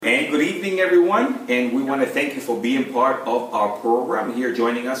evening, everyone, and we want to thank you for being part of our program here,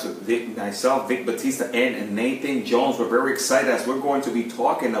 joining us with myself, Vic Batista, and Nathan Jones. We're very excited as we're going to be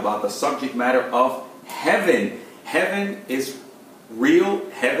talking about the subject matter of heaven. Heaven is real.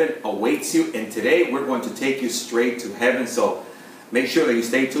 Heaven awaits you, and today we're going to take you straight to heaven. So make sure that you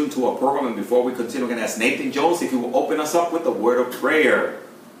stay tuned to our program, and before we continue, we're going to ask Nathan Jones if he will open us up with a word of prayer.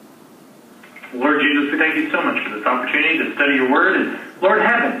 Lord Jesus, we thank you so much for this opportunity to study your word. And Lord,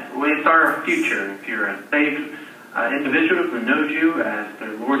 heaven, it's our future. If you're a saved individual who knows you as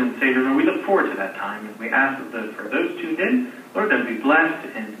their Lord and Savior, Lord, we look forward to that time. And we ask that for those tuned in, Lord, they'll be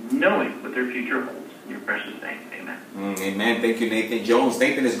blessed in knowing what their future holds. In your precious name, amen. Amen. Thank you, Nathan Jones.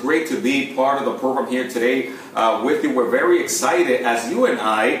 Nathan, it's great to be part of the program here today with you. We're very excited as you and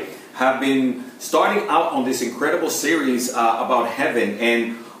I have been starting out on this incredible series about heaven.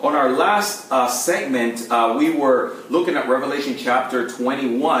 And on our last segment, we were looking at Revelation chapter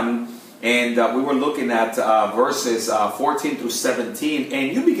 21, and we were looking at verses 14 through 17,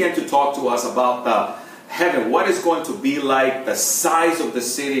 and you began to talk to us about heaven, what it's going to be like, the size of the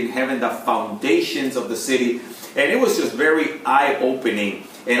city in heaven, the foundations of the city, and it was just very eye-opening,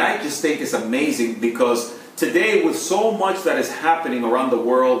 and I just think it's amazing because today, with so much that is happening around the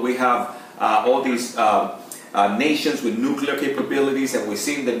world, we have all these nations with nuclear capabilities, and we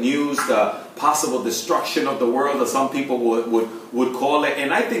see in the news the possible destruction of the world, as some people would call it.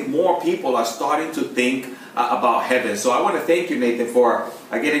 And I think more people are starting to think about heaven. So I want to thank you, Nathan, for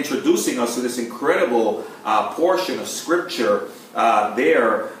again introducing us to this incredible portion of scripture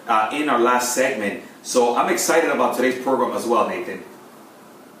there in our last segment. So I'm excited about today's program as well, Nathan.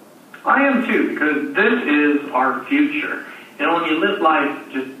 I am too, because this is our future. You know, when you live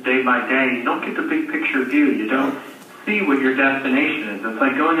life just day by day, you don't get the big picture view. You don't see what your destination is. It's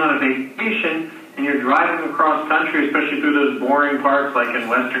like going on a vacation and you're driving across country, especially through those boring parts like in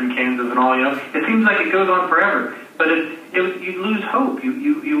western Kansas and all, you know. It seems like it goes on forever. But you lose hope.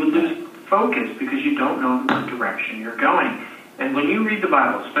 You would lose focus because you don't know what direction you're going. And when you read the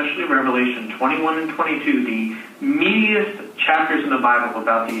Bible, especially Revelation 21 and 22, the meatiest chapters in the Bible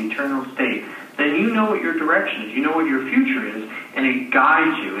about the eternal state, then you know what your direction is, you know what your future is, and it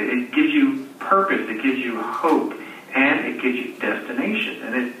guides you, it gives you purpose, it gives you hope, and it gives you destination,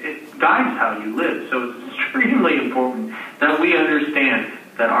 and it guides how you live. So it's extremely important that we understand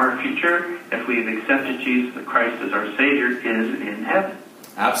that our future, if we have accepted Jesus Christ as our Savior, is in heaven.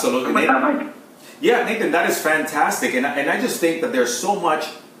 Absolutely. Nathan, yeah, Nathan, that is fantastic, and I just think that there's so much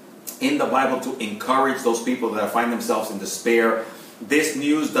in the Bible to encourage those people that find themselves in despair. This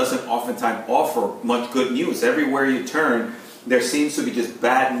news doesn't oftentimes offer much good news. Everywhere you turn, there seems to be just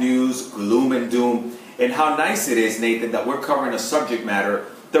bad news, gloom and doom. And how nice it is, Nathan, that we're covering a subject matter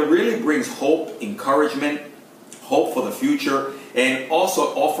that really brings hope, encouragement, hope for the future, and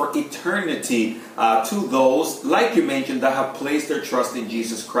also offer eternity to those, like you mentioned, that have placed their trust in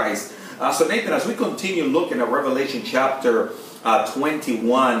Jesus Christ. So Nathan, as we continue looking at Revelation chapter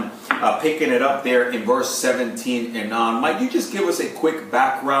 21, picking it up there in verse 17 and on. Might you just give us a quick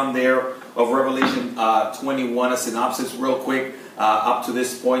background there of Revelation 21, a synopsis real quick up to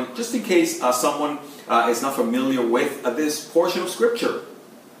this point, just in case someone is not familiar with this portion of Scripture?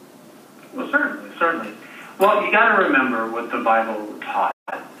 Well, certainly. Well, you got to remember what the Bible taught,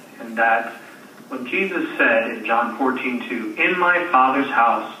 and that when Jesus said in John 14:2, "In my Father's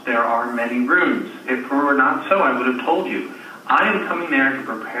house there are many rooms. If it were not so, I would have told you. I am coming there to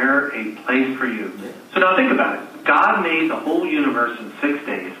prepare a place for you." So now think about it. God made the whole universe in 6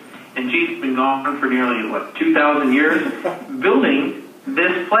 days, and Jesus has been gone for nearly, 2,000 years, building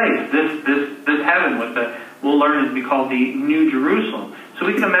this place, this heaven, we'll learn is to be called the New Jerusalem. So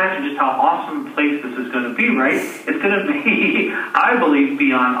we can imagine just how awesome a place this is going to be, right? It's going to be, I believe,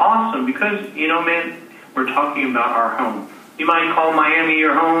 beyond awesome because, man, we're talking about our home. You might call Miami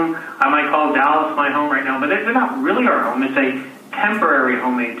your home. I might call Dallas my home right now, but they're not really our home. It's a temporary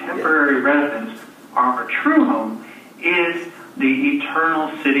home, a temporary residence. Our true home is the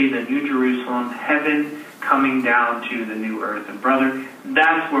eternal city, the New Jerusalem, heaven coming down to the new earth. And brother,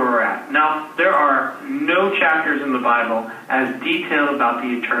 that's where we're at. Now, there are no chapters in the Bible as detailed about the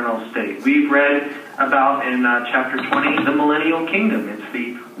eternal state. We've read about in chapter 20, the millennial kingdom. It's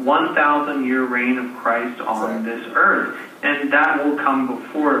the 1,000-year reign of Christ on this earth. And that will come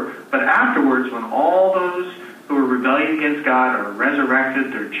before. But afterwards, when all those who are rebelling against God are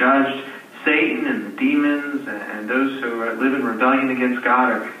resurrected, they're judged, Satan and the demons and those who live in rebellion against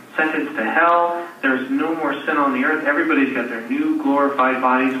God are sentenced to hell. There's no more sin on the earth. Everybody's got their new glorified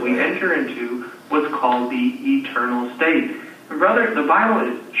bodies. We enter into what's called the eternal state. And brother, the Bible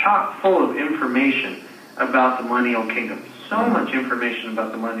is chock full of information about the millennial kingdom. So much information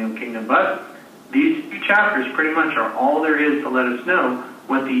about the millennial kingdom, but these two chapters pretty much are all there is to let us know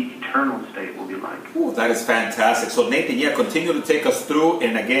what the eternal state will be like. Ooh, that is fantastic. So Nathan, continue to take us through,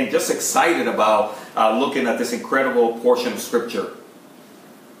 and again, just excited about looking at this incredible portion of Scripture.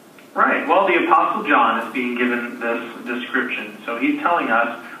 Right. Well, the Apostle John is being given this description. So he's telling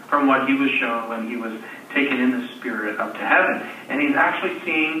us from what he was shown when he was taken in the Spirit up to heaven. And he's actually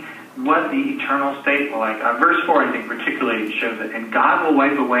seeing what the eternal state will like. Verse 4, I think, particularly shows it. And God will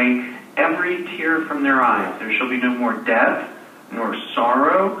wipe away every tear from their eyes. There shall be no more death, nor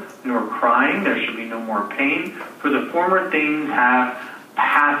sorrow, nor crying. There shall be no more pain, for the former things have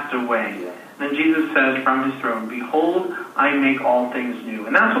passed away. Then Jesus says from his throne, behold, I make all things new.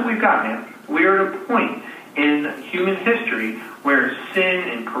 And that's what we've got, man. We are at a point in human history where sin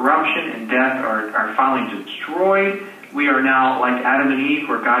and corruption and death are finally destroyed. We are now like Adam and Eve,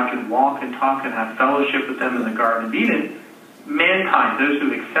 where God can walk and talk and have fellowship with them in the Garden of Eden. Mankind, those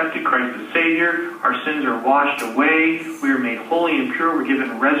who have accepted Christ as Savior, our sins are washed away. We are made holy and pure. We're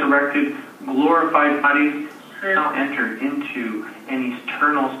given resurrected, glorified bodies. Now enter into an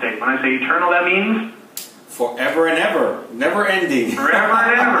eternal state. When I say eternal, that means forever and ever, never ending. Forever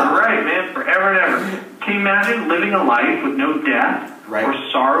and ever, right, man, forever and ever. Can you imagine living a life with no death, or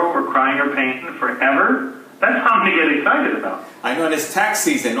sorrow, or crying, or pain forever? That's something to get excited about. I know, and it's tax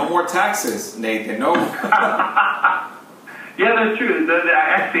season. No more taxes, Nathan. No. Yeah, that's true. The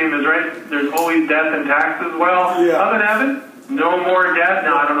axiom is right. There's always death and taxes. Well, up in heaven, no more death.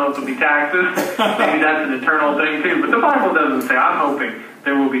 Now, I don't know if there'll be taxes. Maybe that's an eternal thing, too. But the Bible doesn't say. I'm hoping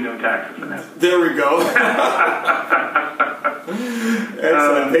there will be no taxes in heaven. There we go.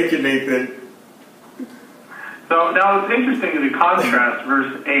 Excellent. Thank you, Nathan. So now it's interesting to contrast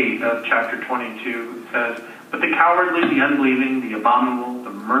verse 8 of chapter 22. It says, but the cowardly, the unbelieving, the abominable, the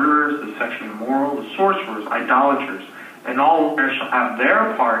murderers, the sexually immoral, the sorcerers, idolaters, and all shall have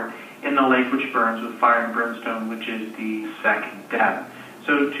their part in the lake which burns with fire and brimstone, which is the second death.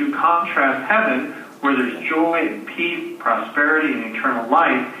 So to contrast heaven, where there's joy and peace, prosperity, and eternal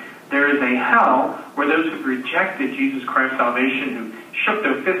life, there is a hell where those who rejected Jesus Christ's salvation, who shook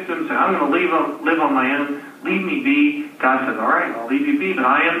their fists and said, I'm going to live on my own, leave me be. God says, all right, I'll leave you be, but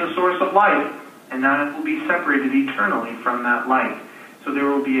I am the source of life, and that will be separated eternally from that life. So there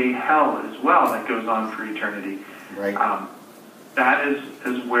will be a hell as well that goes on for eternity. Right. That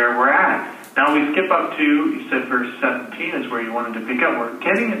is where we're at. Now we skip up to, you said verse 17 is where you wanted to pick up. We're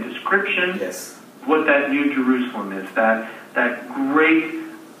getting a description of what that New Jerusalem is, that great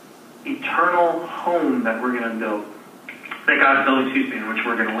eternal home that we're going to build, that God's building, in which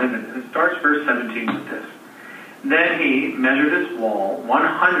we're going to live in. And it starts verse 17 with this. Then he measured its wall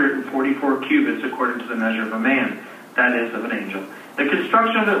 144 cubits according to the measure of a man, that is, of an angel. The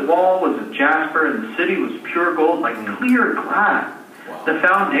construction of the wall was of jasper, and the city was pure gold, like clear glass. Wow. The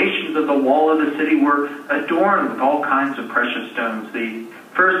foundations of the wall of the city were adorned with all kinds of precious stones. The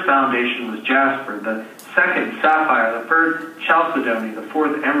first foundation was jasper, the second sapphire, the third chalcedony, the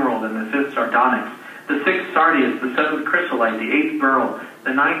fourth emerald, and the fifth sardonyx, the sixth sardius, the seventh chrysolite, the eighth beryl,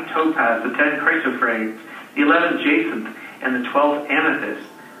 the ninth topaz, the 10th chrysoprase, the 11th jacinth, and the 12th amethyst.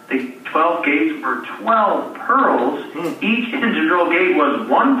 The 12 gates were 12 pearls. Each individual gate was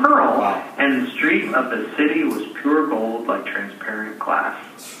one pearl, and the street of the city was pure gold like transparent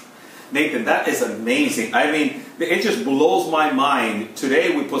glass. Nathan, that is amazing. I mean, it just blows my mind.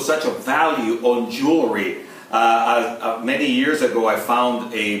 Today we put such a value on jewelry. Many years ago, I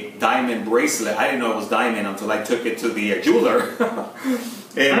found a diamond bracelet. I didn't know it was diamond until I took it to the jeweler.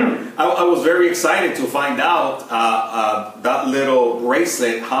 And I was very excited to find out that little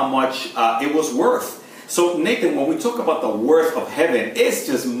bracelet, how much it was worth. So Nathan, when we talk about the worth of heaven, it's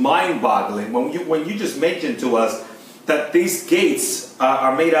just mind-boggling. When you just mentioned to us that these gates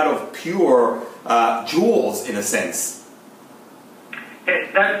are made out of pure jewels, in a sense.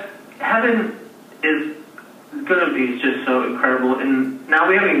 That heaven is going to be just so incredible. And now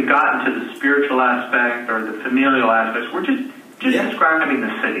we haven't even gotten to the spiritual aspect or the familial aspects. We're just describing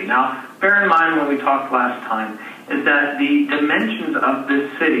the city. Now, bear in mind when we talked last time is that the dimensions of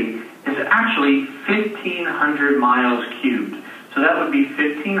this city is actually 1,500 miles cubed. So that would be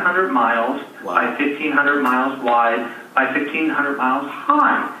 1,500 miles by 1,500 miles wide by 1,500 miles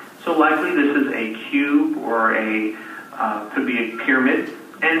high. So likely this is a cube or could be a pyramid.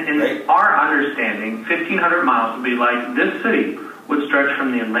 And in our understanding, 1,500 miles would be like this city would stretch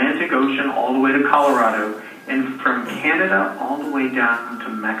from the Atlantic Ocean all the way to Colorado, and from Canada all the way down to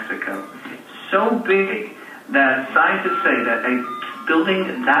Mexico. So big that scientists say that a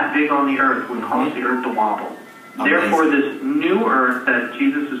building that big on the earth would cause the earth to wobble. Amazing. Therefore, this new earth that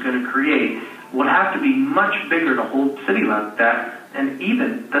Jesus is going to create would have to be much bigger to hold a city like that, and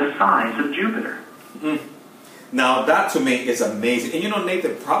even the size of Jupiter. Now, that to me is amazing. And you know,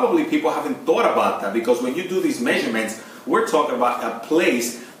 Nathan, probably people haven't thought about that, because when you do these measurements, we're talking about a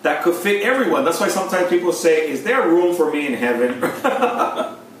place that could fit everyone. That's why sometimes people say, is there room for me in heaven?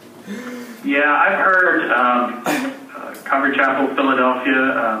 Yeah, I've heard Calvary Chapel,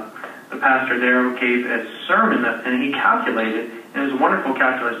 Philadelphia, the pastor there gave a sermon, and he calculated, and it was a wonderful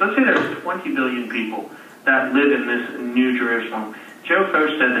calculation. Let's say there's 20 billion people that live in this New Jerusalem. Joe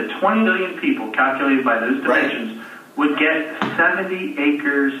Focht said that 20 billion people, calculated by those dimensions, would get 70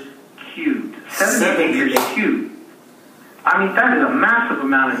 acres cubed. 70 acres cubed. I mean, that is a massive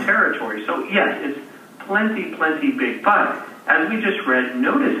amount of territory. So, yes, it's plenty big. But, as we just read,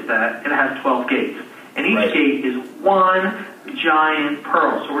 notice that it has 12 gates. And each gate is one giant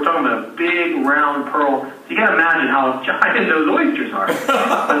pearl. So we're talking about a big, round pearl. So you got to imagine how giant those oysters are.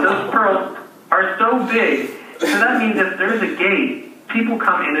 But those pearls are so big. So that means if there's a gate, people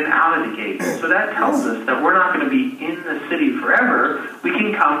come in and out of the gate. So that tells us that we're not going to be in the city forever. We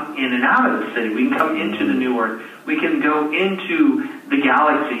can come in and out of the city. We can come into the new earth. We can go into the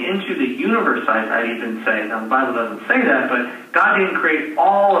galaxy, into the universe, I'd even say. Now, the Bible doesn't say that, but God didn't create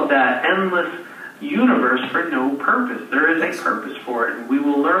all of that endless universe for no purpose. There is a purpose for it, and we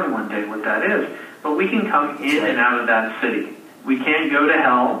will learn one day what that is. But we can come in and out of that city. We can't go to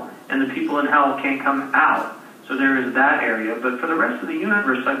hell, and the people in hell can't come out. So there is that area. But for the rest of the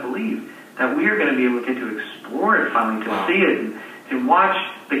universe, I believe that we are going to be able to get to explore it finally, to see it, and to watch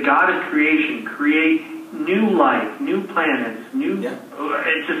the God of creation create new life, new planets, new...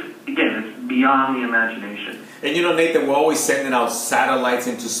 It's just, again, it's beyond the imagination. And you know, Nathan, we're always sending out satellites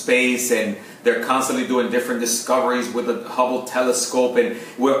into space, and they're constantly doing different discoveries with the Hubble telescope, and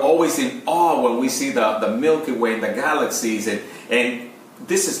we're always in awe when we see the Milky Way and the galaxies, and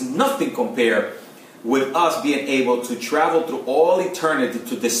this is nothing compared with us being able to travel through all eternity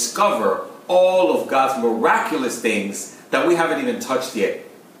to discover all of God's miraculous things that we haven't even touched yet.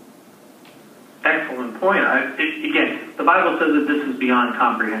 Excellent point. Again, the Bible says that this is beyond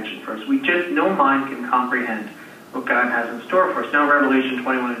comprehension for us. No mind can comprehend what God has in store for us. Now, Revelation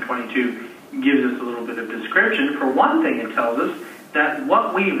 21 and 22 gives us a little bit of description. For one thing, it tells us that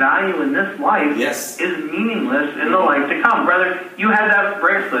what we value in this life is meaningless in the life to come. Brother, you had that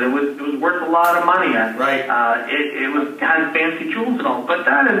bracelet. It was worth a lot of money. It had fancy jewels and all, but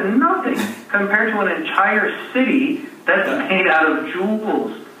that is nothing compared to an entire city that's made out of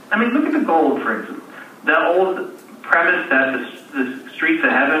jewels. I mean, look at the gold, for instance. The old premise that the streets of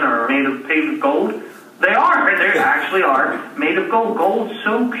heaven are paved with gold. They are. They actually are made of gold. Gold's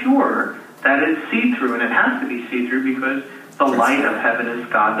so pure that it's see-through, and it has to be see-through because the light of heaven is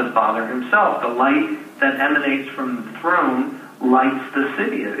God the Father himself. The light that emanates from the throne lights the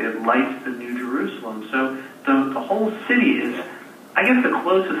city. It lights the New Jerusalem. So the whole city is, I guess the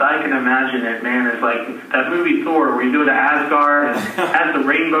closest I can imagine it, man, is like that movie Thor, where you go to Asgard and has the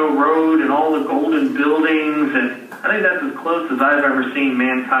Rainbow Road and all the golden buildings, and I think that's as close as I've ever seen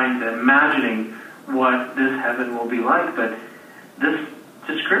mankind to imagining what this heaven will be like. But this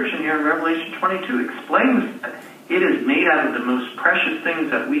description here in Revelation 22 explains that it is made out of the most precious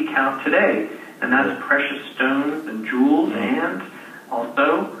things that we count today, and that's precious stones and jewels, and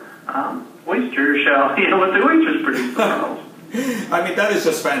also oyster shell, what the oysters produce themselves. I mean, that is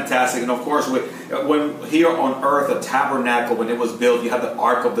just fantastic. And of course, when here on earth, a tabernacle, when it was built, you had the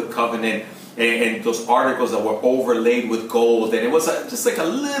Ark of the Covenant and those articles that were overlaid with gold. And it was just like a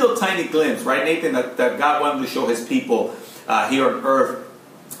little tiny glimpse, right, Nathan, that God wanted to show his people here on earth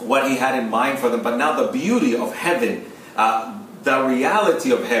what he had in mind for them. But now the beauty of heaven, the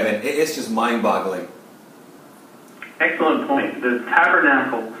reality of heaven, it's just mind-boggling. Excellent point. The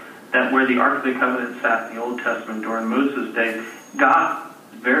tabernacle, that where the Ark of the Covenant sat in the Old Testament during Moses' day, God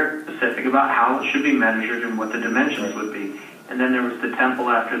was very specific about how it should be measured and what the dimensions would be. And then there was the temple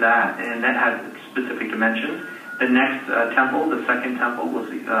after that, and that had specific dimensions. The next temple, the second temple,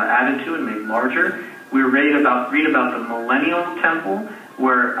 was added to and made larger. We read about the millennial temple,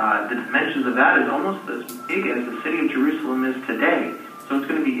 where the dimensions of that is almost as big as the city of Jerusalem is today. So it's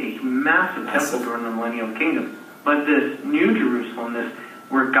going to be a massive temple during the millennial kingdom. But this New Jerusalem,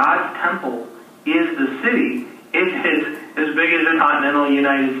 where God's temple is the city, it is as big as the continental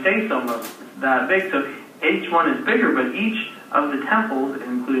United States almost. It's that big. So each one is bigger, but each of the temples,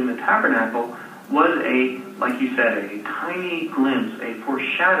 including the tabernacle, was like you said, a tiny glimpse, a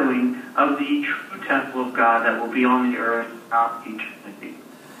foreshadowing of the true temple of God that will be on the earth throughout eternity.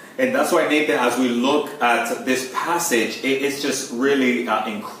 And that's why, Nathan, as we look at this passage, it's just really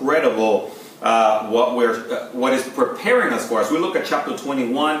incredible what is preparing us for. As we look at chapter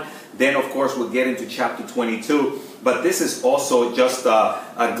 21, Then, of course, we'll get into chapter 22. But this is also just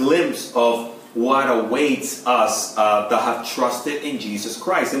a glimpse of what awaits us that have trusted in Jesus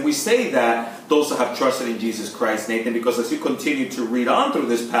Christ. And we say that those that have trusted in Jesus Christ, Nathan, because as you continue to read on through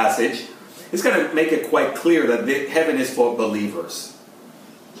this passage, it's going to make it quite clear that heaven is for believers.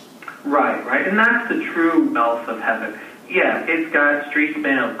 Right, right. And that's the true wealth of heaven. Yeah, it's got streets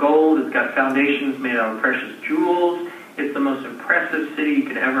made out of gold. It's got foundations made out of precious jewels. It's the most impressive city you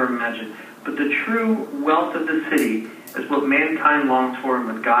could ever imagine. But the true wealth of the city is what mankind longs for and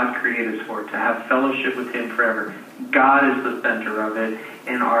what God created us for, to have fellowship with Him forever. God is the center of it,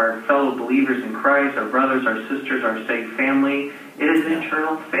 and our fellow believers in Christ, our brothers, our sisters, our saved family, it is an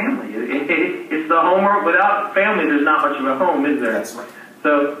eternal family. It's the home world. Without family, there's not much of a home, is there? That's right.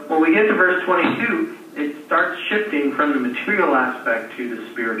 So when we get to verse 22, it starts shifting from the material aspect to the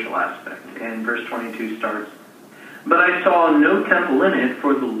spiritual aspect. And verse 22 starts, "But I saw no temple in it,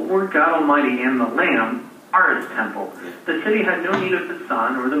 for the Lord God Almighty and the Lamb are its temple. The city had no need of the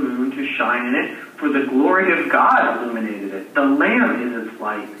sun or the moon to shine in it, for the glory of God illuminated it. The Lamb is its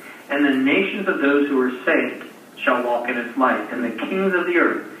light, and the nations of those who are saved shall walk in its light, and the kings of the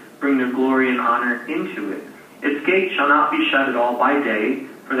earth bring their glory and honor into it. Its gates shall not be shut at all by day,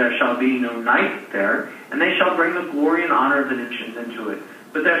 for there shall be no night there, and they shall bring the glory and honor of the nations into it.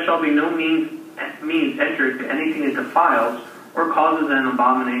 But there shall be no means entered to anything that defiles or causes an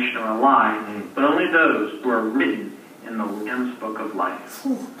abomination or a lie, but only those who are written in the Lamb's book of life."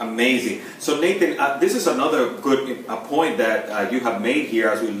 Amazing. So Nathan, this is another good point that you have made here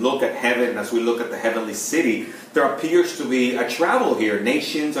as we look at heaven, as we look at the heavenly city. There appears to be a travel here.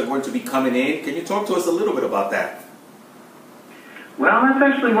 Nations are going to be coming in. Can you talk to us a little bit about that? Well, that's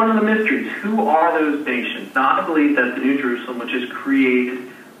actually one of the mysteries. Who are those nations? Now, I believe that the New Jerusalem, which is created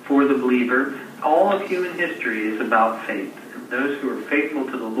for the believer, all of human history is about faith. Those who are faithful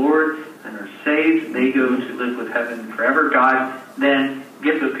to the Lord and are saved, they go to live with heaven forever. God then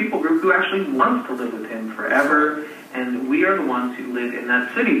gives a people group who actually wants to live with Him forever, and we are the ones who live in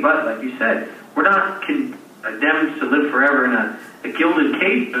that city. But, like you said, we're not condemned to live forever in a gilded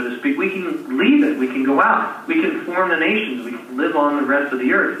cage, so to speak. We can leave it. We can go out. We can form the nations. We can live on the rest of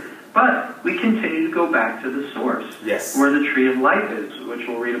the earth. But we continue to go back to the source, where the tree of life is, which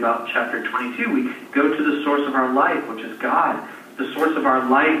we'll read about in chapter 22. We go to the source of our life, which is God. The source of our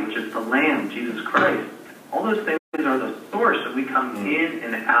life, which is the Lamb, Jesus Christ. All those things are the source that we come in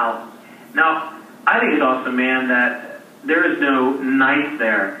and out. Now, I think it's awesome, man, that there is no night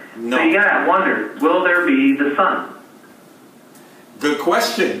there. No. So you gotta wonder, will there be the sun? Good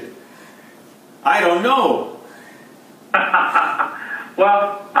question. I don't know.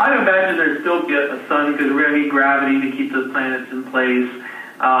 Well, I imagine there'd still be a sun because we're going to need gravity to keep the planets in place.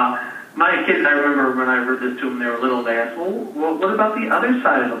 My kids, I remember when I read this to them, they were little, they asked, well, what about the other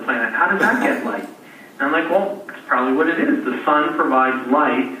side of the planet? How does that get light? And I'm like, well, it's probably what it is. The sun provides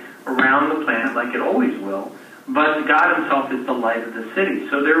light around the planet like it always will, but God Himself is the light of the city.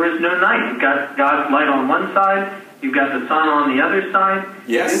 So there is no night. You've got God's light on one side, you've got the sun on the other side.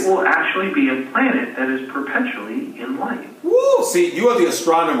 Yes. It will actually be a planet that is perpetually in light. Woo! See, you are the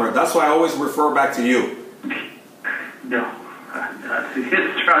astronomer. That's why I always refer back to you. No, I'm not the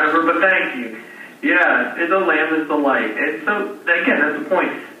astronomer, but thank you. Yeah, the Lamb is the light. And so, again, that's the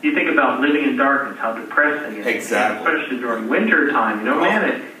point. You think about living in darkness, how depressing it is. Exactly. Especially during winter time. You know,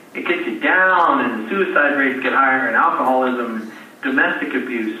 man, it gets you down, and the suicide rates get higher, and alcoholism, domestic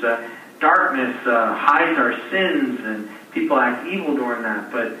abuse. Darkness hides our sins, and people act evil during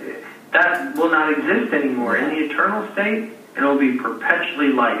that. But that will not exist anymore. In the eternal state, it will be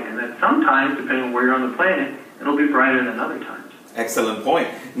perpetually light. And then sometimes, depending on where you're on the planet, it'll be brighter than other times. Excellent point,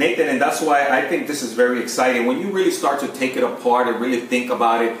 Nathan, and that's why I think this is very exciting. When you really start to take it apart and really think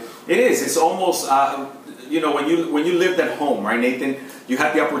about it, it is. It's almost, when you lived at home, right, Nathan? You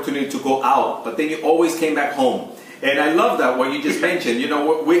had the opportunity to go out, but then you always came back home. And I love that, what you just mentioned. You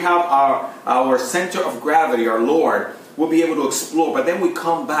know, we have our center of gravity, our Lord. We'll be able to explore, but then we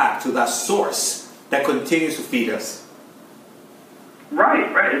come back to that source that continues to feed us. Right.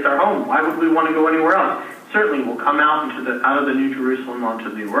 It's our home. Why would we want to go anywhere else? Certainly, we'll come out out of the New Jerusalem onto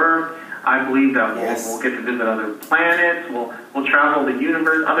the new earth. I believe that we'll get to visit other planets. We'll travel the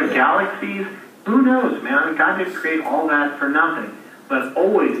universe, other galaxies. Who knows, man? I mean, God didn't create all that for nothing. But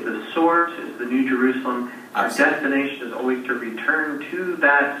always the source is the New Jerusalem. Our destination is always to return to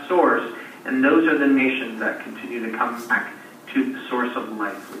that source. And those are the nations that continue to come back to the source of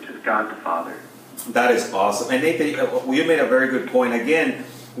life, which is God the Father. That is awesome. And Nathan, you made a very good point. Again,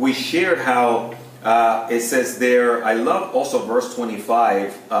 we shared how it says there, I love also verse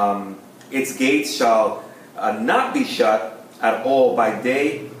 25, its gates shall not be shut at all by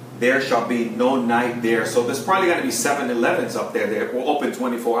day, there shall be no night there. So there's probably going to be 7-Elevens up there that will open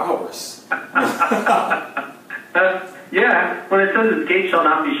 24 hours. Yeah, when it says its gate shall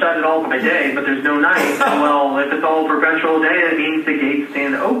not be shut at all by day, but there's no night, well, if it's all perpetual day, it means the gates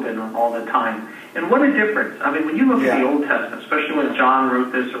stand open all the time. And what a difference. I mean, when you look at the Old Testament, especially when John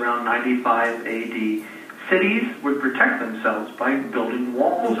wrote this around 95 AD, cities would protect themselves by building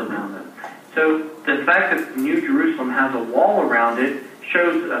walls around them. So the fact that New Jerusalem has a wall around it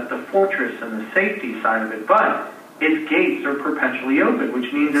shows the fortress and the safety side of it, but its gates are perpetually open,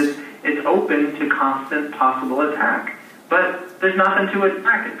 which means it's open to constant possible attack. But there's nothing to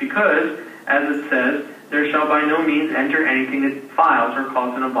attack it because, as it says, there shall by no means enter anything that defiles or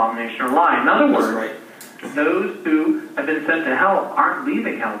causes an abomination or lie. In other words, those who have been sent to hell aren't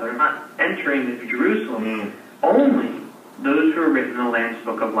leaving hell. They're not entering into Jerusalem. Only those who are written in the Lamb's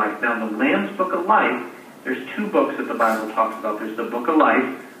Book of Life. Now, the Lamb's Book of Life, there's two books that the Bible talks about. There's the Book of Life,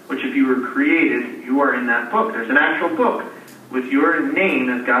 which if you were created, you are in that book. There's an actual book with your name,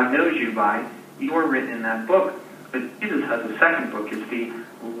 as God knows you by. You are written in that book. But Jesus has a second book. It's the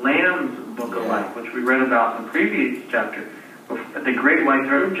Lamb's Book of Life, which we read about in the previous chapter. At the great white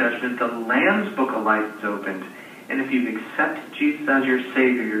throne judgment, the Lamb's Book of Life is opened. And if you've accepted Jesus as your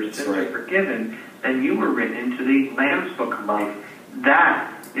Savior, your sins are forgiven, then you were written into the Lamb's Book of Life.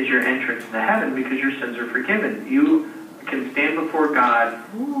 That is your entrance into heaven because your sins are forgiven. You can stand before God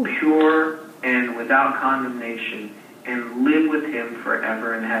pure and without condemnation and live with Him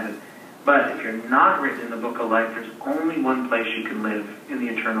forever in heaven. But if you're not written in the Book of Life, there's only one place you can live in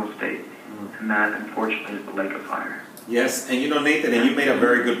the eternal state, and that, unfortunately, is the lake of fire. Yes, and you know, Nathan, and you made a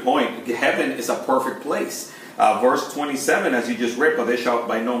very good point. Heaven is a perfect place. Verse 27, as you just read, but they shall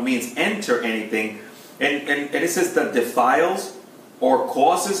by no means enter anything. And it says that defiles or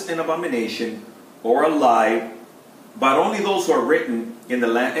causes an abomination or a lie, but only those who are written in the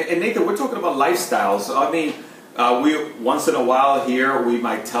land. And Nathan, we're talking about lifestyles. I mean, we once in a while here we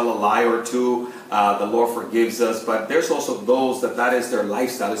might tell a lie or two. The Lord forgives us, but there's also those that is their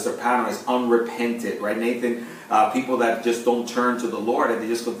lifestyle, it's their pattern, it's unrepented, right, Nathan? People that just don't turn to the Lord and they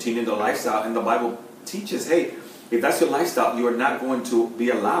just continue their lifestyle. And the Bible teaches, hey, if that's your lifestyle, you are not going to be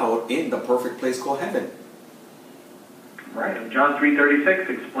allowed in the perfect place called heaven. Right. And John 3:36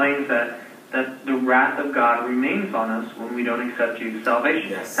 explains that the wrath of God remains on us when we don't accept Jesus' salvation.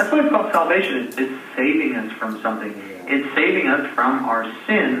 Yes. That's what it's called salvation. It's saving us from something. Yeah. It's saving us from our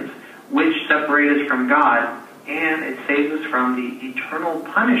sins, which separate us from God, and it saves us from the eternal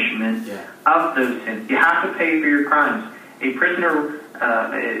punishment of those sins. You have to pay for your crimes. A prisoner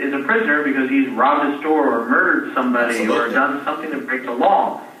is a prisoner because he's robbed a store or murdered somebody or done something to break the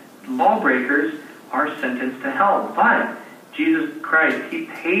law. Lawbreakers are sentenced to hell. But Jesus Christ, He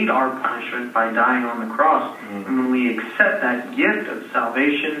paid our punishment by dying on the cross. And when we accept that gift of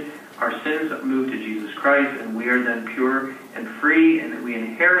salvation, our sins move to Jesus Christ, and we are then pure and free, and we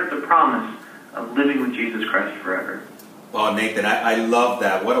inherit the promise of living with Jesus Christ forever. Oh, Nathan, I love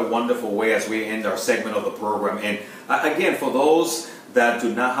that. What a wonderful way as we end our segment of the program. And again, for those that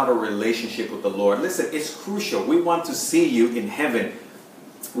do not have a relationship with the Lord, listen, it's crucial. We want to see you in heaven.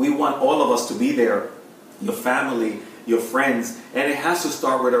 We want all of us to be there, your family, your friends, and it has to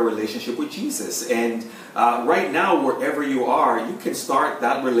start with a relationship with Jesus. And right now, wherever you are, you can start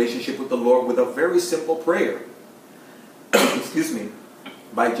that relationship with the Lord with a very simple prayer. Excuse me.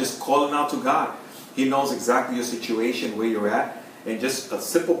 By just calling out to God. He knows exactly your situation, where you're at. And just a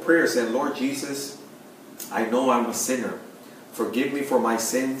simple prayer saying, Lord Jesus, I know I'm a sinner. Forgive me for my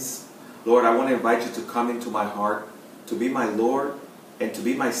sins. Lord, I want to invite you to come into my heart, to be my Lord, and to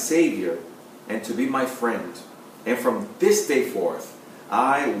be my Savior, and to be my friend. And from this day forth,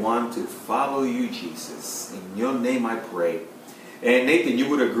 I want to follow you, Jesus. In your name I pray. And Nathan, you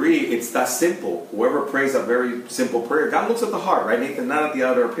would agree it's that simple. Whoever prays a very simple prayer, God looks at the heart, right, Nathan? Not at the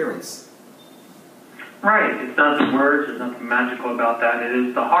outer appearance. Right. It's not the words. There's nothing magical about that. It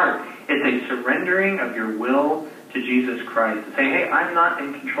is the heart. It's a surrendering of your will to Jesus Christ. To say, hey, I'm not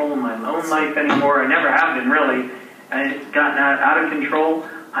in control of my own life anymore. I never have been, really. And it's gotten out of control.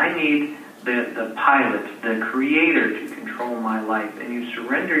 I need the pilot, the creator, to control my life. And you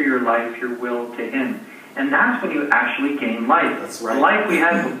surrender your life, your will to Him. And that's when you actually gain life. That's right. The life we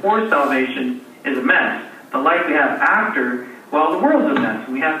had before salvation is a mess. The life we have after, well, the world's a mess.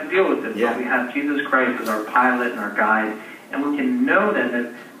 And we have to deal with it. Yeah. But we have Jesus Christ as our pilot and our guide. And we can know then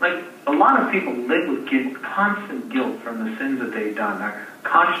that, like, a lot of people live with constant guilt from the sins that they've done. Our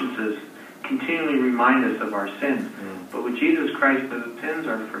consciences continually remind us of our sins. But with Jesus Christ, those sins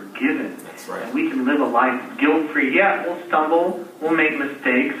are forgiven. That's right. And we can live a life guilt-free. Yeah, we'll stumble, we'll make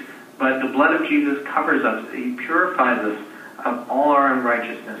mistakes, but the blood of Jesus covers us. He purifies us of all our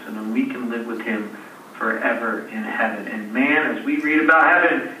unrighteousness, and then we can live with him forever in heaven. And man, as we read about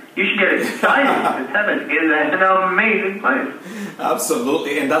heaven, you should get excited because heaven is an amazing place.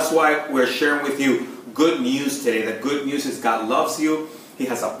 Absolutely. And that's why we're sharing with you good news today. The good news is God loves you. He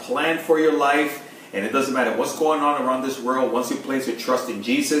has a plan for your life. And it doesn't matter what's going on around this world. Once you place your trust in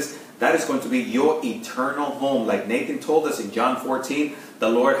Jesus, that is going to be your eternal home. Like Nathan told us in John 14, the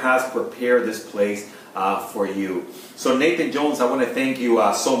Lord has prepared this place for you. So Nathan Jones, I want to thank you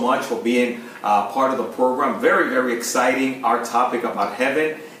so much for being part of the program. Very, very exciting, our topic about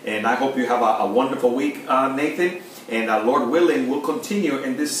heaven. And I hope you have a wonderful week, Nathan. And Lord willing, we'll continue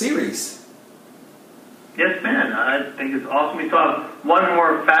in this series. Yes, man. I think it's awesome. We still have one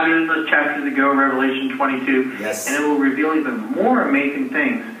more fabulous chapter to go, Revelation 22. Yes. And it will reveal even more amazing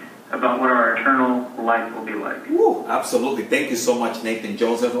things about what our eternal life will be like. Woo, absolutely. Thank you so much, Nathan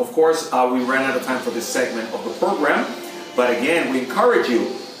Jones. And of course, we ran out of time for this segment of the program. But again, we encourage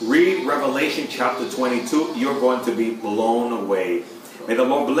you, read Revelation chapter 22. You're going to be blown away. May the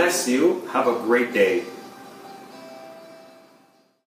Lord bless you. Have a great day.